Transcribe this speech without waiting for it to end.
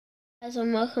Guys,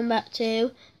 and welcome back to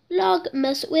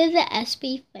Vlogmas with the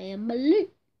SB family.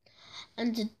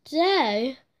 And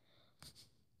today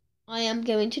I am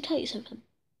going to tell you something.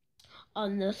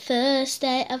 On the first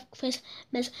day of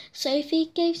Christmas,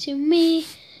 Sophie gave to me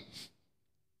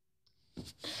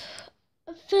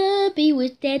a Furby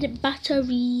with dead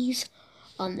batteries.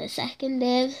 On the second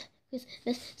day of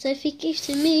Christmas, Sophie gave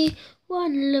to me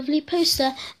one lovely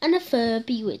poster and a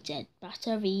Furby with dead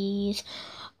batteries.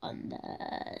 On the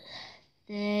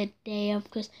third day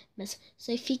of Christmas,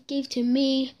 Sophie gave to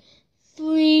me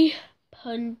 3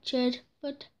 punctured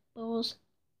footballs,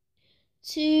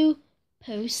 2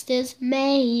 posters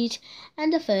made,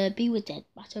 and a Furby with dead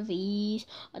batteries.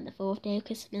 On the fourth day of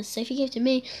Christmas, Sophie gave to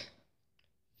me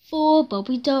 4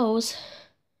 Bobby dolls,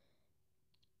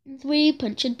 3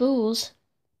 punctured balls,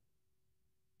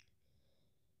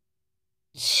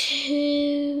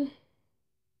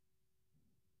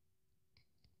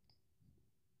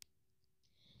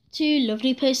 2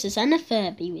 lovely posters and a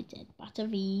Furby with dead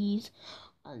batteries.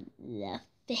 On the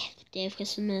 5th day of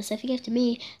Christmas, Sophie gave to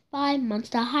me 5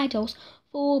 Monster High dolls,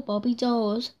 4 Bobby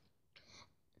dolls,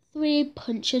 3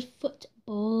 punctured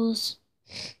footballs,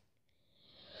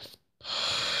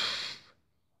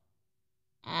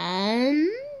 and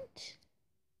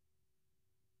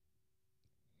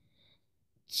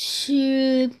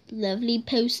 2 lovely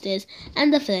posters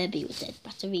and a Furby with dead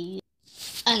batteries.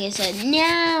 Okay, so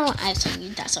now I've sung you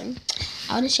that song.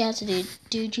 I want to share how to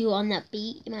do you on that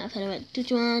beat. You might have heard of it. Do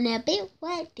you on that beat?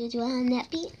 What? Do you on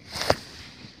that beat?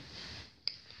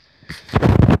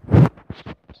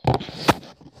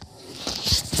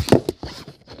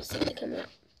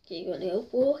 Okay, you're gonna go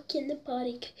walk in the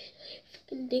party.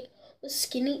 Fucking dick with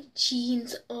skinny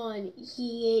jeans on.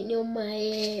 He ain't no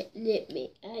my nip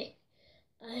me.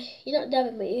 You're not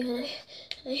dabbing me.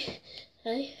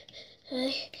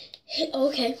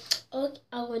 Okay,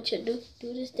 I want you to do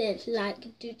this dance like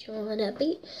do you wanna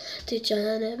be, do you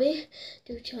wanna be,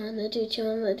 do you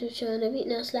wanna be,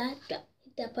 now slide, go,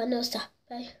 hit that but no stop,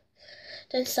 hey,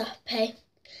 don't stop, hey,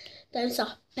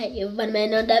 you run a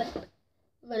man on that,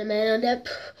 run a man on that,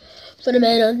 run a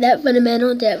man on that, run a man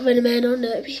on that, run a man on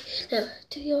that, now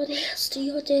do your dance,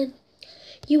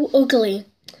 you ugly,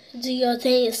 do your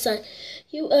dance, son,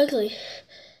 you ugly.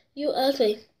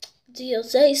 Do you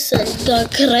say son? Go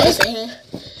crazy.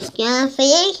 Yeah,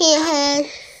 fake here.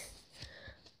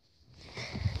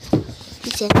 He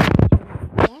said,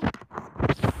 yeah.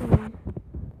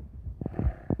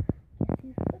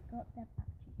 You forgot that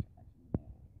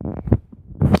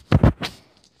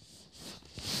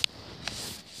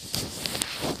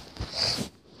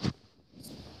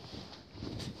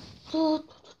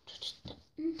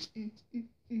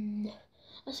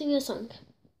I'll sing a song.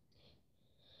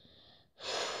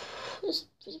 There's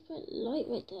pretty bright light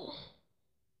right there.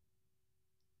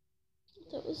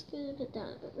 That was gonna get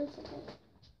down, but that's okay.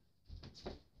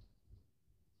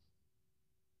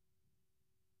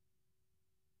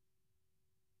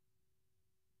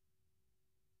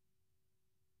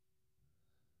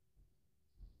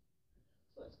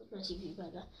 What's my TV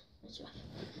better? That's right.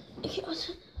 Okay,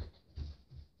 awesome.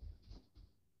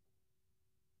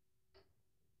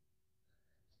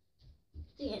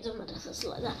 Yeah, it doesn't matter if it's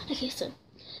like that. Okay, so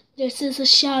this is a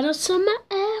shout out to my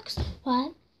ex.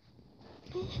 What?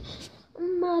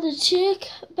 I'm not a chick,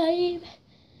 babe.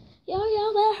 Yo,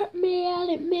 that hurt me, I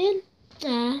didn't mean.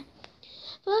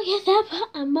 Forget that, but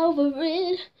I'm over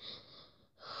it.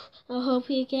 I hope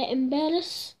you're getting better.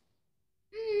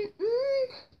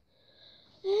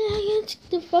 I can take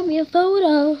them from your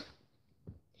photo.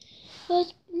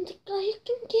 But the guy you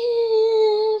can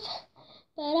give.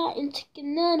 But I ain't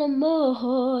taking that no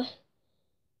more.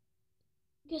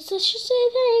 Guess I should say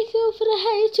thank you for the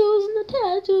hate tools and the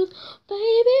tattoos,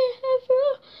 baby,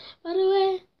 by the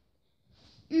way.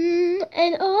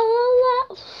 And all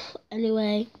that.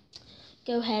 Anyway,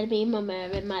 go ahead and be my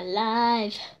man in my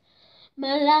life.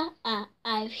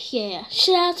 Yeah.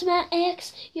 Shout out to my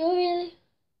ex,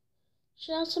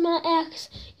 shout out to my ex,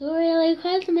 you're really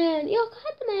quite the man. You're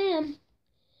quite the man.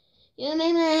 You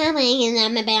make me happy and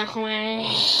I'm a bad one.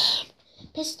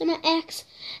 Pissed at my ex.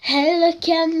 Hey, look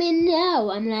at me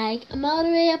now. I'm like, I'm all the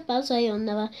way up, so you'll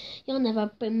never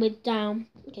bring me down.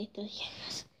 Okay,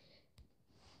 yes.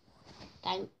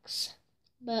 Thanks.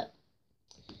 But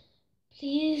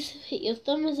please hit your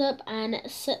thumbs up and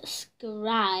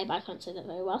subscribe. I can't say that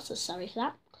very well, so sorry for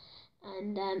that.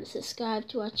 And subscribe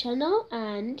to our channel.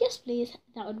 And yes, please,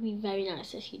 that would be very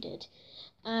nice if you did.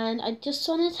 And I just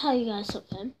want to tell you guys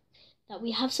something. That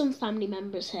we have some family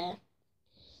members here.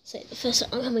 So the first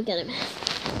one, I'm gonna get him.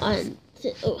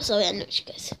 So I know you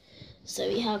guys. So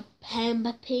we have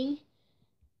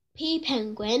P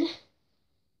Penguin,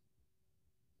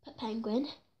 penguin.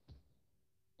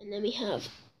 And then we have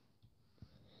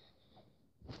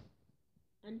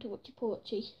Torchy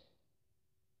Porchy.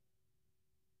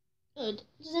 Oh,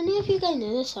 does any of you guys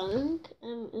know this song?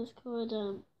 It's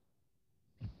called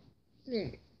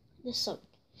this song.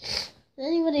 Does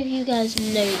anybody of you guys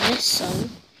know this song?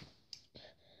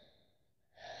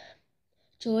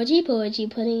 Georgie Porgy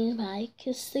pudding pie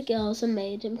kissed the girls and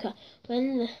made them cry.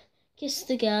 Kissed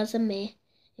the girls and made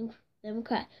them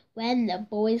cry. When the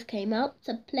boys came out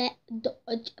to play,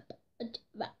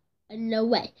 no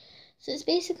way. So it's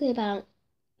basically about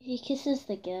he kisses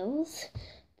the girls,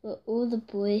 but all the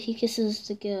boys he kisses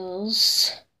the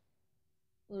girls,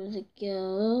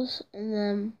 and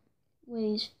then when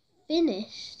he's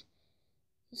finished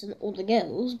kissing all the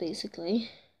girls, basically,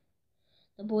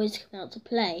 the boys come out to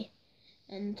play.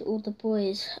 And all the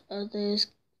boys are those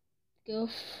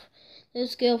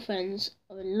girlfriends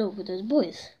are in love with those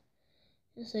boys.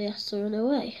 And so he has to run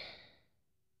away.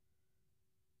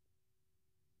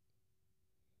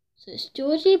 So it's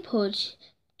Georgie Porgy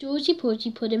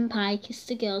pudding pie kissed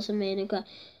the girls and made them cry.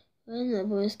 When the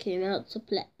boys came out to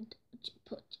play,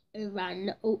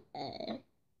 ran away.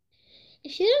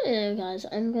 If you don't know, guys,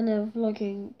 I'm gonna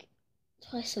vlogging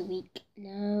twice a week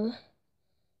now.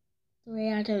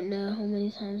 I don't know how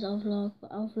many times I'll vlog,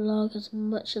 but I'll vlog as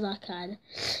much as I can.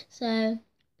 So,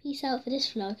 peace out for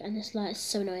this vlog, and this light is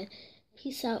so annoying.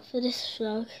 Peace out for this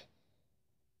vlog,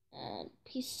 and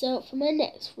peace out for my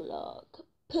next vlog.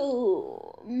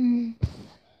 Boom.